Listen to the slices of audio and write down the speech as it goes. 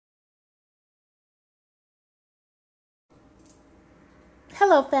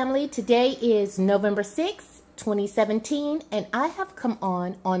Hello family, today is November 6th, 2017, and I have come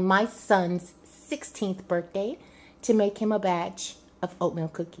on my son's 16th birthday to make him a batch of oatmeal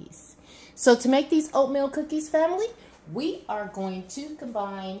cookies. So to make these oatmeal cookies, family, we are going to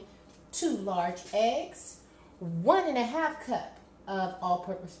combine 2 large eggs, 1½ cup of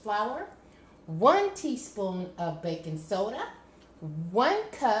all-purpose flour, 1 teaspoon of baking soda, 1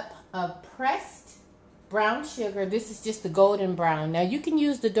 cup of pressed brown sugar. This is just the golden brown. Now you can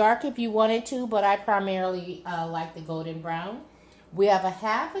use the dark if you wanted to, but I primarily like the golden brown. We have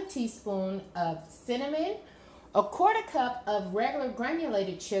 ½ teaspoon of cinnamon, 1/4 cup of regular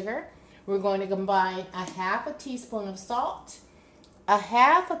granulated sugar. We're going to combine ½ teaspoon of salt,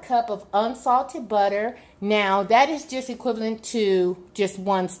 ½ cup of unsalted butter. Now that is just equivalent to just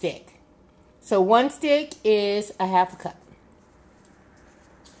 1 stick. So 1 stick is ½ cup.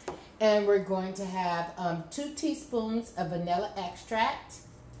 And we're going to have 2 teaspoons of vanilla extract.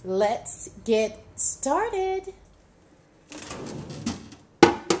 Let's get started.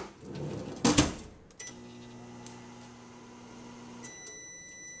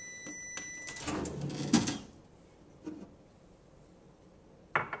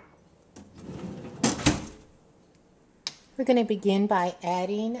 We're going to begin by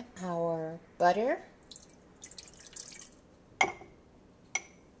adding our butter.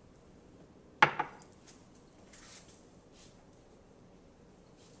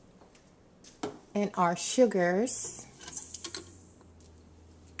 And our sugars.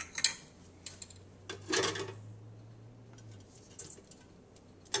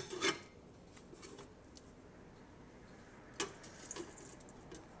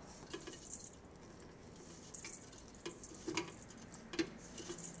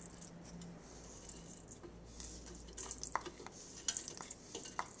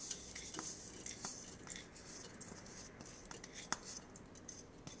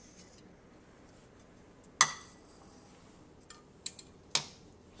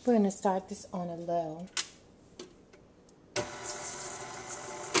 We're going to start this on a low. It's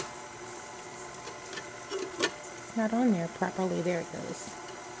not on there properly. There it goes.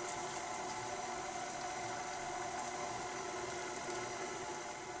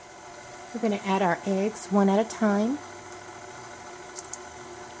 We're going to add our eggs one at a time.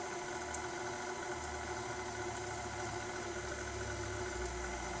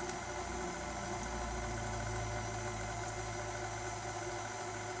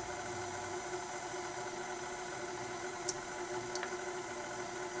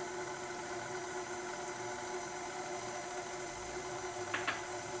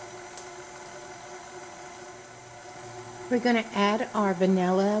 We're going to add our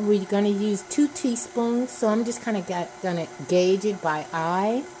vanilla. We're going to use 2 teaspoons, so I'm just kind of going to gauge it by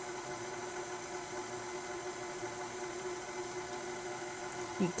eye.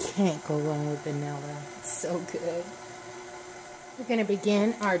 You can't go wrong with vanilla. It's so good. We're going to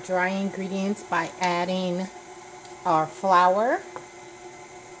begin our dry ingredients by adding our flour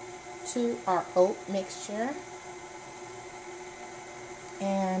to our oat mixture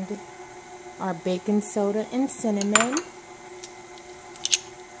and our baking soda and cinnamon.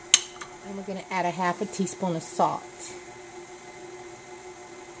 And we're going to add ½ teaspoon of salt.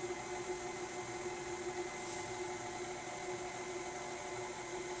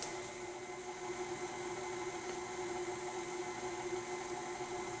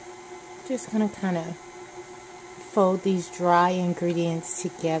 Just going to kind of fold these dry ingredients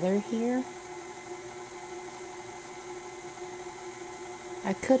together here.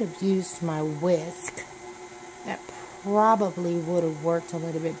 I could have used my whisk. That probably would have worked a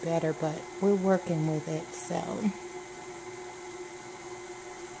little bit better, but we're working with it, so.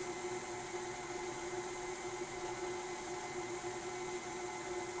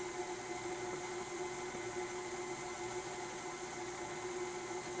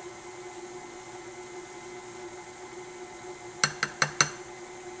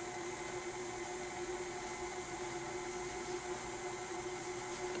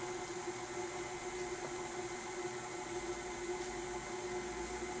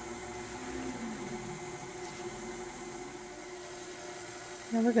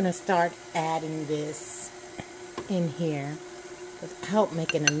 Now we're going to start adding this in here without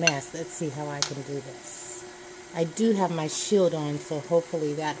making a mess. Let's see how I can do this. I do have my shield on, so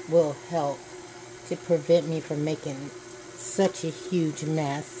hopefully that will help to prevent me from making such a huge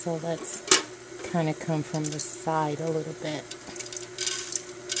mess. So let's kind of come from the side a little bit.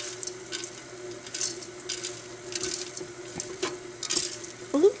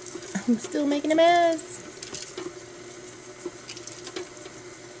 Ooh, I'm still making a mess.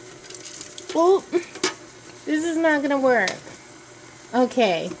 Oh, this is not going to work.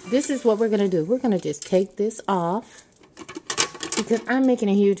 Okay, this is what we're going to do. We're going to just take this off because I'm making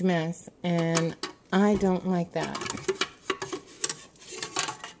a huge mess and I don't like that.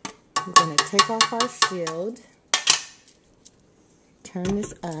 We're going to take off our shield, turn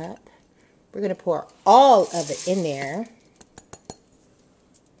this up. We're going to pour all of it in there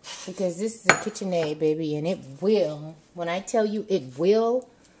because this is a KitchenAid, baby, and it will, when I tell you it will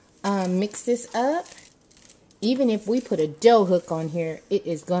mix this up, even if we put a dough hook on here, it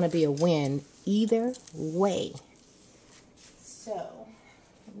is going to be a win either way. So,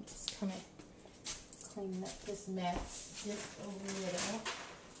 let me just kind of clean up this mess just a little.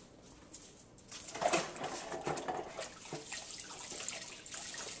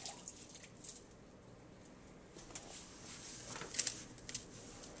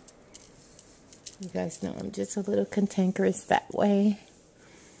 You guys know I'm just a little cantankerous that way.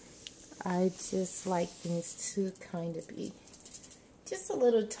 I just like things to kind of be just a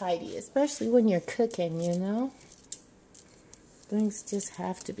little tidy, especially when you're cooking, you know? Things just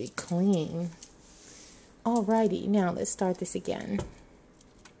have to be clean. Alrighty, now let's start this again.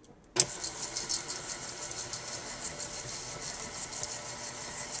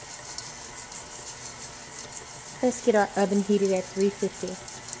 Let's get our oven heated at 350.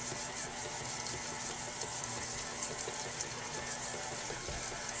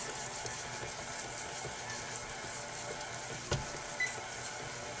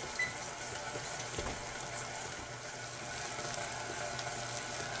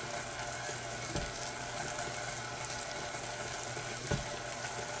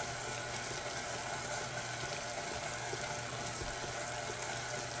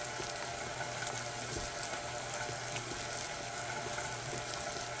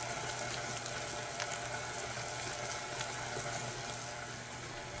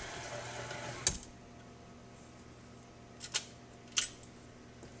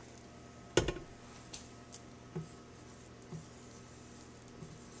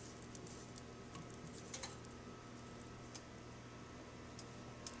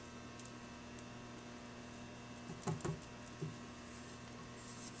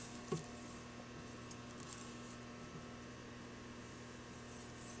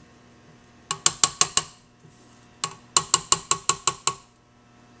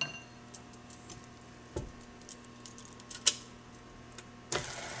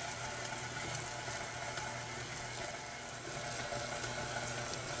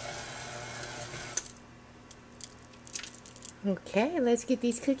 Okay, let's get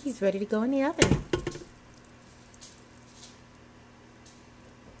these cookies ready to go in the oven.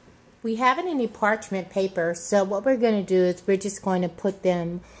 We haven't any parchment paper, so what we're going to do is we're just going to put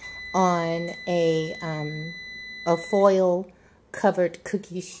them on a foil covered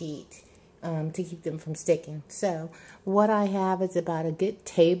cookie sheet to keep them from sticking. So what I have is about a good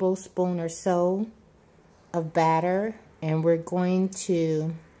tablespoon or so of batter, and we're going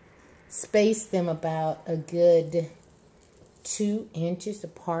to space them about a good 2 inches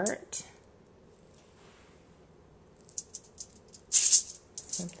apart.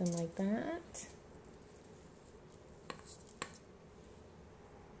 Something like that.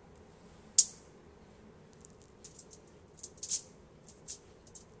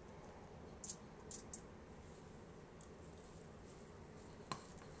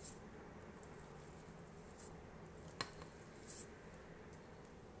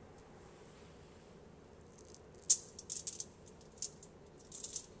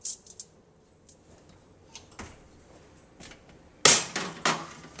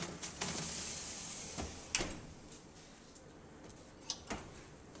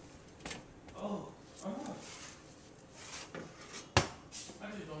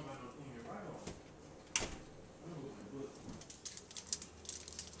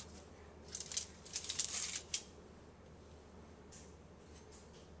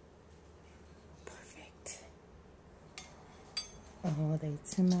 Oh, they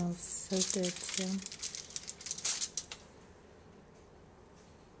smell so good too.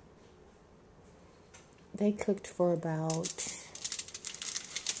 They cooked for about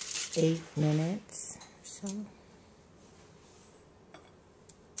 8 minutes or so.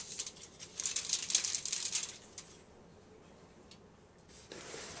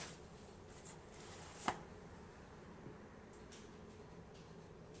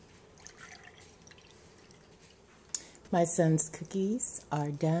 My son's cookies are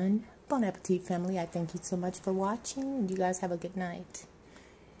done. Bon appetit, family. I thank you so much for watching. You guys have a good night.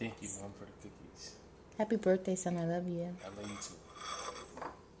 Thank you, Mom, for the cookies. Happy birthday, son. I love you. I love you too.